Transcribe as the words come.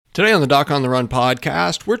Today on the Doc on the Run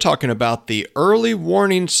podcast, we're talking about the early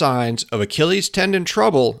warning signs of Achilles tendon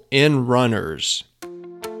trouble in runners.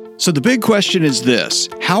 So the big question is this: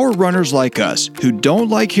 how are runners like us, who don't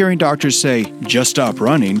like hearing doctors say, just stop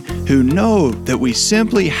running, who know that we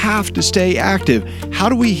simply have to stay active, how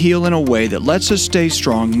do we heal in a way that lets us stay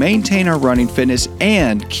strong, maintain our running fitness,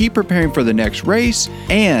 and keep preparing for the next race,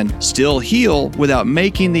 and still heal without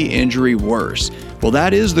making the injury worse? Well,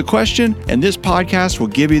 that is the question, and this podcast will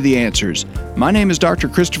give you the answers. My name is Dr.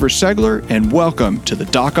 Christopher Segler, and welcome to the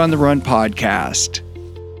Doc on the Run podcast.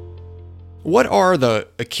 What are the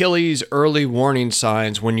Achilles early warning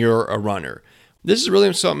signs when you're a runner? This is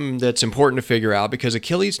really something that's important to figure out because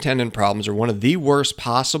Achilles tendon problems are one of the worst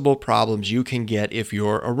possible problems you can get if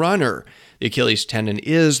you're a runner. The Achilles tendon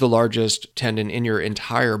is the largest tendon in your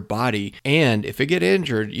entire body, and if it gets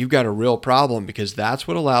injured, you've got a real problem because that's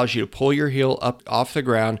what allows you to pull your heel up off the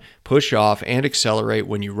ground, push off, and accelerate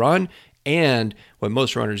when you run. And what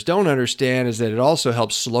most runners don't understand is that it also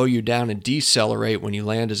helps slow you down and decelerate when you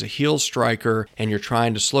land as a heel striker and you're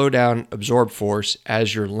trying to slow down, absorb force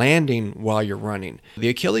as you're landing while you're running. The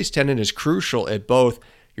Achilles tendon is crucial at both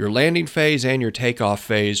your landing phase and your takeoff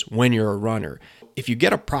phase when you're a runner. If you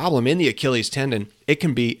get a problem in the Achilles tendon, it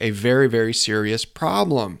can be a very, very serious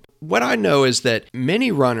problem. What I know is that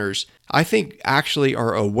many runners, I think, actually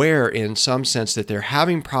are aware in some sense that they're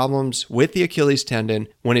having problems with the Achilles tendon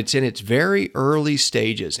when it's in its very early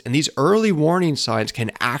stages. And these early warning signs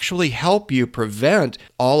can actually help you prevent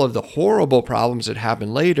all of the horrible problems that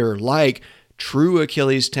happen later, like true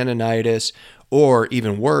Achilles tendonitis, or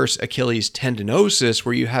even worse, Achilles tendinosis,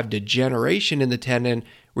 where you have degeneration in the tendon,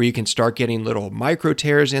 where you can start getting little micro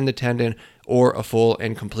tears in the tendon, or a full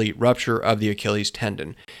and complete rupture of the Achilles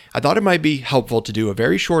tendon. I thought it might be helpful to do a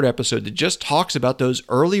very short episode that just talks about those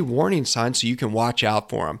early warning signs so you can watch out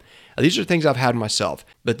for them. These are things I've had myself,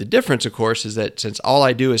 but the difference, of course, is that since all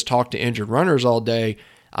I do is talk to injured runners all day,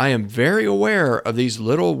 I am very aware of these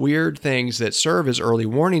little weird things that serve as early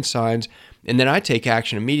warning signs, and then I take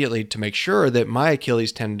action immediately to make sure that my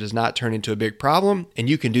Achilles tendon does not turn into a big problem, and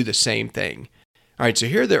you can do the same thing. All right, so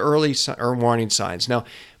here are the early warning signs. Now,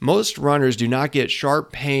 most runners do not get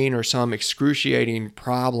sharp pain or some excruciating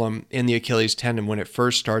problem in the Achilles tendon when it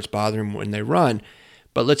first starts bothering them when they run.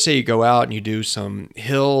 But let's say you go out and you do some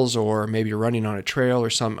hills, or maybe you're running on a trail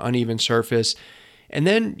or some uneven surface, and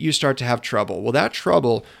then you start to have trouble. Well, that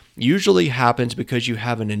trouble usually happens because you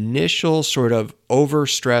have an initial sort of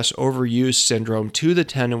overstress, overuse syndrome to the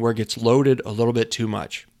tendon where it gets loaded a little bit too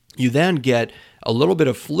much. You then get a little bit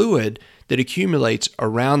of fluid that accumulates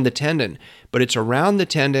around the tendon, but it's around the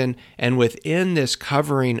tendon and within this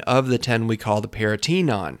covering of the tendon we call the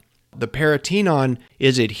peritoneum. The peritoneum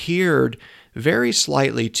is adhered very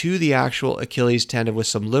slightly to the actual Achilles tendon with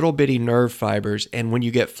some little bitty nerve fibers, and when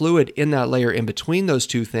you get fluid in that layer in between those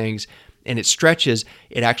two things and it stretches,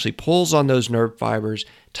 it actually pulls on those nerve fibers,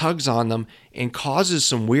 tugs on them, and causes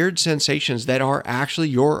some weird sensations that are actually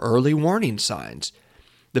your early warning signs.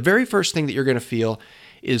 The very first thing that you're going to feel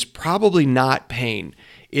is probably not pain.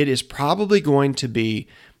 It is probably going to be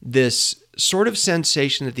this sort of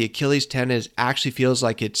sensation that the Achilles tendon actually feels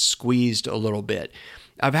like it's squeezed a little bit.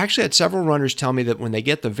 I've actually had several runners tell me that when they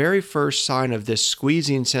get the very first sign of this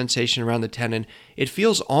squeezing sensation around the tendon, it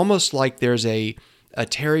feels almost like there's a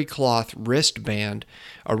terry cloth wristband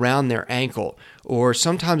around their ankle. Or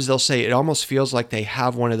sometimes they'll say it almost feels like they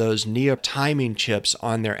have one of those timing chips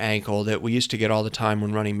on their ankle that we used to get all the time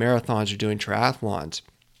when running marathons or doing triathlons.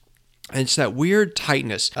 And it's that weird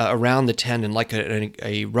tightness around the tendon, like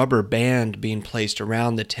a rubber band being placed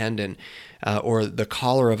around the tendon, or the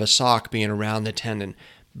collar of a sock being around the tendon.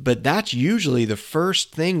 But that's usually the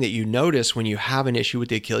first thing that you notice when you have an issue with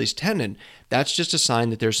the Achilles tendon. That's just a sign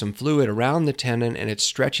that there's some fluid around the tendon and it's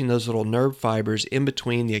stretching those little nerve fibers in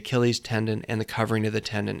between the Achilles tendon and the covering of the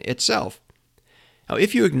tendon itself. Now,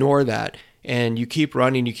 if you ignore that and you keep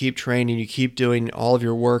running, you keep training, you keep doing all of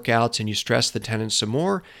your workouts and you stress the tendon some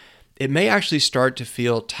more, it may actually start to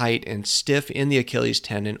feel tight and stiff in the Achilles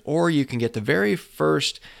tendon, or you can get the very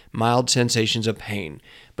first mild sensations of pain.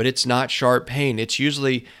 But it's not sharp pain. It's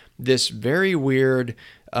usually this very weird,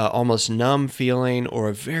 almost numb feeling or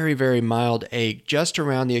a very, very mild ache just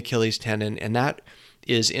around the Achilles tendon, and that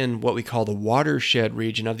is in what we call the watershed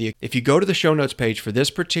region of the. If you go to the show notes page for this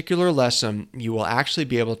particular lesson, you will actually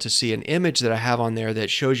be able to see an image that I have on there that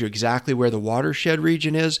shows you exactly where the watershed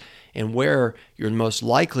region is and where you're most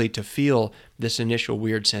likely to feel this initial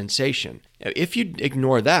weird sensation. Now, if you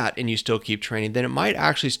ignore that and you still keep training, then it might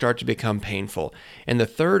actually start to become painful. And the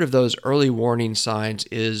third of those early warning signs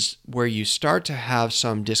is where you start to have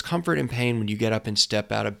some discomfort and pain when you get up and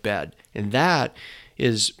step out of bed. And that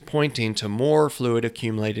is pointing to more fluid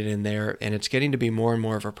accumulated in there, and it's getting to be more and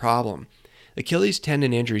more of a problem. Achilles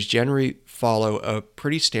tendon injuries generally follow a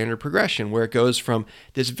pretty standard progression where it goes from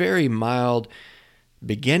this very mild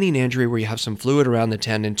beginning injury where you have some fluid around the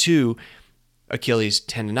tendon to Achilles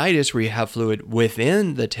tendonitis where you have fluid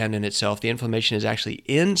within the tendon itself. The inflammation is actually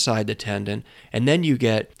inside the tendon, and then you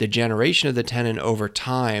get degeneration of the tendon over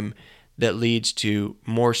time that leads to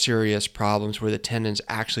more serious problems where the tendon's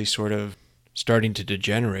actually sort of starting to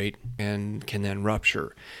degenerate and can then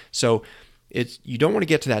rupture. So you don't want to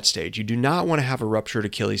get to that stage. You do not want to have a ruptured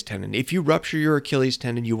Achilles tendon. If you rupture your Achilles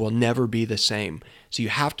tendon, you will never be the same. So you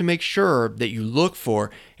have to make sure that you look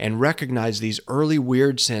for and recognize these early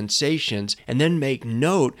weird sensations and then make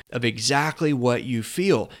note of exactly what you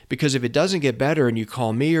feel. Because if it doesn't get better and you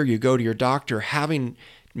call me or you go to your doctor, having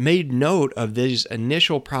made note of these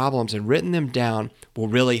initial problems and written them down will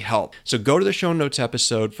really help. So go to the show notes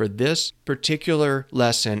episode for this particular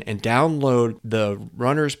lesson and download the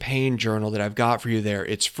Runner's Pain Journal that I've got for you there.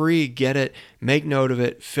 It's free. Get it, make note of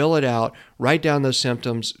it, fill it out, write down those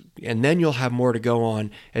symptoms, and then you'll have more to go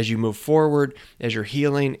on as you move forward, as you're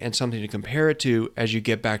healing, and something to compare it to as you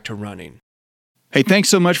get back to running. Hey, thanks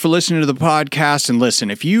so much for listening to the podcast. And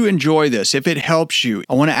listen, if you enjoy this, if it helps you,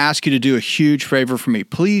 I want to ask you to do a huge favor for me.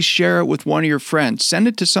 Please share it with one of your friends. Send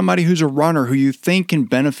it to somebody who's a runner who you think can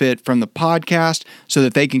benefit from the podcast so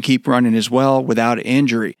that they can keep running as well without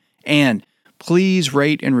injury. And please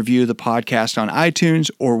rate and review the podcast on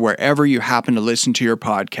iTunes or wherever you happen to listen to your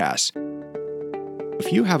podcasts.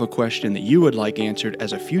 If you have a question that you would like answered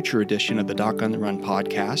as a future edition of the Doc on the Run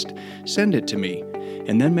podcast, send it to me.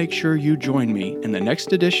 And then make sure you join me in the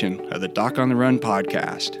next edition of the Doc on the Run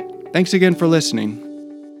podcast. Thanks again for listening.